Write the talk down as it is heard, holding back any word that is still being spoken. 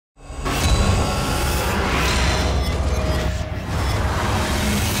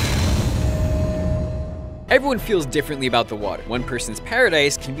Everyone feels differently about the water. One person's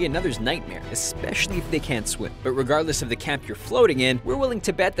paradise can be another's nightmare, especially if they can't swim. But regardless of the camp you're floating in, we're willing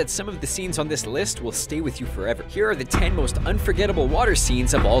to bet that some of the scenes on this list will stay with you forever. Here are the 10 most unforgettable water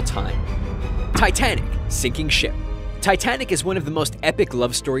scenes of all time. Titanic, sinking ship. Titanic is one of the most epic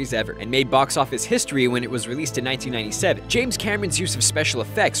love stories ever, and made box office history when it was released in 1997. James Cameron's use of special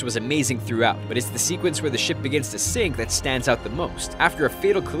effects was amazing throughout, but it's the sequence where the ship begins to sink that stands out the most. After a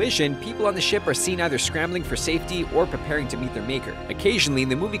fatal collision, people on the ship are seen either scrambling for safety or preparing to meet their maker. Occasionally,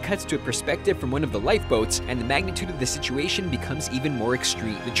 the movie cuts to a perspective from one of the lifeboats, and the magnitude of the situation becomes even more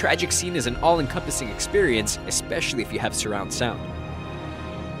extreme. The tragic scene is an all-encompassing experience, especially if you have surround sound.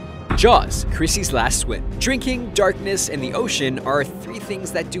 Jaws, Chrissy's last swim. Drinking, darkness, and the ocean are three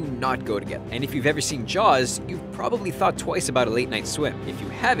things that do not go together. And if you've ever seen Jaws, you've probably thought twice about a late-night swim. If you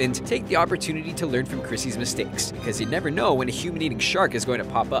haven't, take the opportunity to learn from Chrissy's mistakes, because you never know when a human-eating shark is going to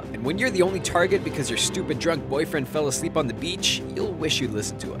pop up. And when you're the only target because your stupid drunk boyfriend fell asleep on the beach, you'll wish you'd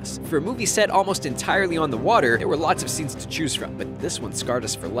listened to us. For a movie set almost entirely on the water, there were lots of scenes to choose from, but this one scarred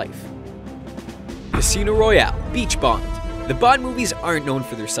us for life. Casino Royale, Beach Bond. The Bond movies aren't known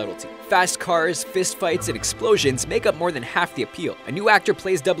for their subtlety. Fast cars, fistfights, and explosions make up more than half the appeal. A new actor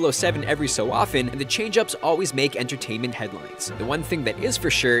plays 007 every so often, and the change-ups always make entertainment headlines. The one thing that is for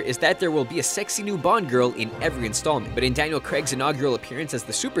sure is that there will be a sexy new Bond girl in every installment. But in Daniel Craig's inaugural appearance as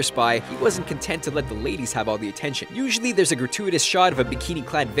the super spy, he wasn't content to let the ladies have all the attention. Usually there's a gratuitous shot of a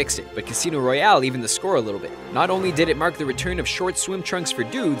bikini-clad vixen, but Casino Royale evened the score a little bit. Not only did it mark the return of short swim trunks for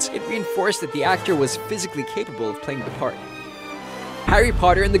dudes, it reinforced that the actor was physically capable of playing the part. Harry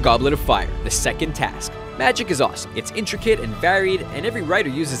Potter and the Goblet of Fire, the second task. Magic is awesome. It's intricate and varied, and every writer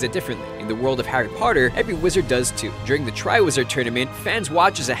uses it differently. In the world of Harry Potter, every wizard does too. During the Triwizard Tournament, fans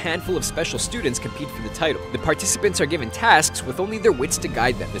watch as a handful of special students compete for the title. The participants are given tasks with only their wits to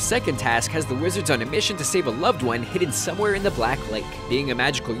guide them. The second task has the wizards on a mission to save a loved one hidden somewhere in the Black Lake. Being a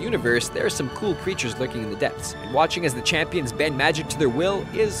magical universe, there are some cool creatures lurking in the depths, and watching as the champions bend magic to their will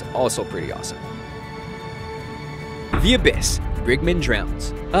is also pretty awesome. The Abyss. Brigman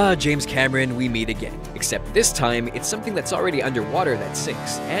drowns. James Cameron, we meet again. Except this time, it's something that's already underwater that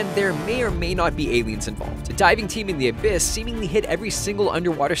sinks, and there may or may not be aliens involved. The diving team in the Abyss seemingly hit every single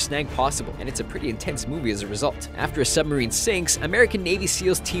underwater snag possible, and it's a pretty intense movie as a result. After a submarine sinks, American Navy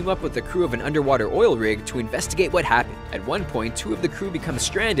SEALs team up with the crew of an underwater oil rig to investigate what happened. At one point, 2 of the crew become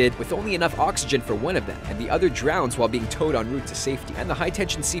stranded with only enough oxygen for one of them, and the other drowns while being towed en route to safety. And the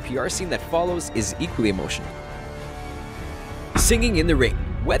high-tension CPR scene that follows is equally emotional. Singing in the Rain.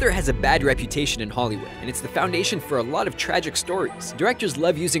 Weather has a bad reputation in Hollywood, and it's the foundation for a lot of tragic stories. Directors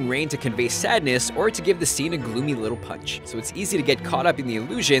love using rain to convey sadness or to give the scene a gloomy little punch, so it's easy to get caught up in the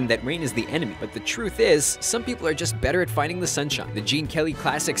illusion that rain is the enemy. But the truth is, some people are just better at finding the sunshine. The Gene Kelly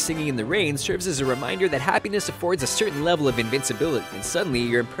classic Singing in the Rain serves as a reminder that happiness affords a certain level of invincibility, and suddenly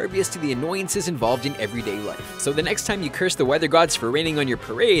you're impervious to the annoyances involved in everyday life. So the next time you curse the weather gods for raining on your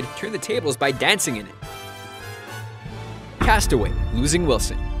parade, turn the tables by dancing in it. Castaway, Losing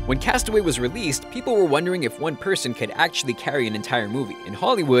Wilson. When Castaway was released, people were wondering if one person could actually carry an entire movie. In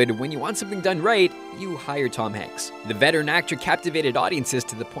Hollywood, when you want something done right, you hire Tom Hanks. The veteran actor captivated audiences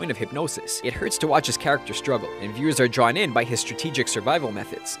to the point of hypnosis. It hurts to watch his character struggle, and viewers are drawn in by his strategic survival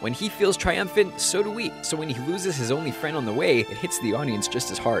methods. When he feels triumphant, so do we. So when he loses his only friend on the way, it hits the audience just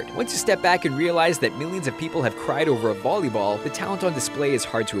as hard. Once you step back and realize that millions of people have cried over a volleyball, the talent on display is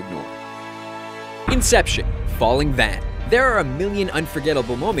hard to ignore. Inception, Falling Van. There are a million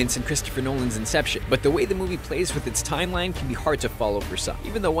unforgettable moments in Christopher Nolan's Inception, but the way the movie plays with its timeline can be hard to follow for some.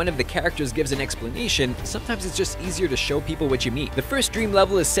 Even though one of the characters gives an explanation, sometimes it's just easier to show people what you mean. The first dream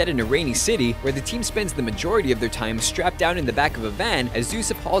level is set in a rainy city, where the team spends the majority of their time strapped down in the back of a van as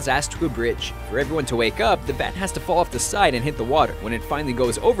Yusuf hauls ass to a bridge. For everyone to wake up, the van has to fall off the side and hit the water. When it finally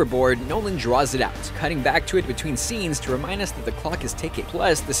goes overboard, Nolan draws it out, cutting back to it between scenes to remind us that the clock is ticking.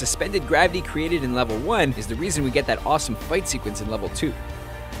 Plus, the suspended gravity created in level 1 is the reason we get that awesome fight sequence in level 2.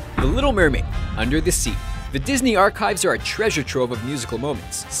 The Little Mermaid, Under the Sea. The Disney archives are a treasure trove of musical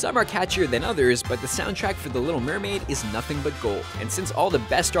moments. Some are catchier than others, but the soundtrack for The Little Mermaid is nothing but gold. And since all the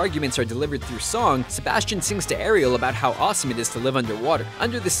best arguments are delivered through song, Sebastian sings to Ariel about how awesome it is to live underwater.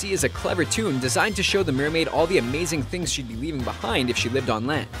 Under the Sea is a clever tune designed to show the mermaid all the amazing things she'd be leaving behind if she lived on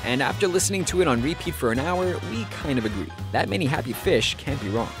land. And after listening to it on repeat for an hour, we kind of agree. That many happy fish can't be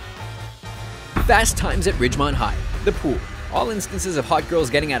wrong. Fast Times at Ridgemont High, The Pool. All instances of hot girls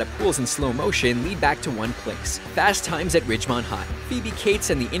getting out of pools in slow motion lead back to one place: Fast Times at Ridgemont High. Phoebe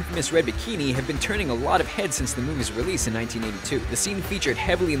Cates and the infamous red bikini have been turning a lot of heads since the movie's release in 1982. The scene featured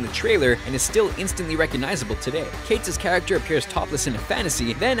heavily in the trailer and is still instantly recognizable today. Cates' character appears topless in a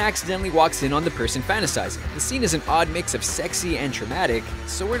fantasy, then accidentally walks in on the person fantasizing. The scene is an odd mix of sexy and traumatic,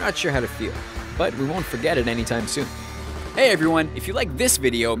 so we're not sure how to feel. But we won't forget it anytime soon. Hey everyone, if you like this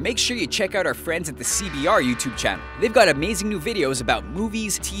video, make sure you check out our friends at the CBR YouTube channel. They've got amazing new videos about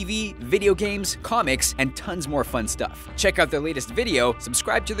movies, TV, video games, comics, and tons more fun stuff. Check out their latest video,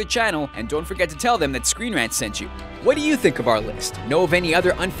 subscribe to their channel, and don't forget to tell them that Screen Rant sent you. What do you think of our list? Know of any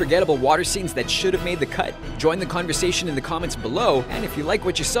other unforgettable water scenes that should have made the cut? Join the conversation in the comments below, and if you like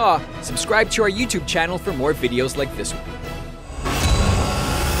what you saw, subscribe to our YouTube channel for more videos like this one.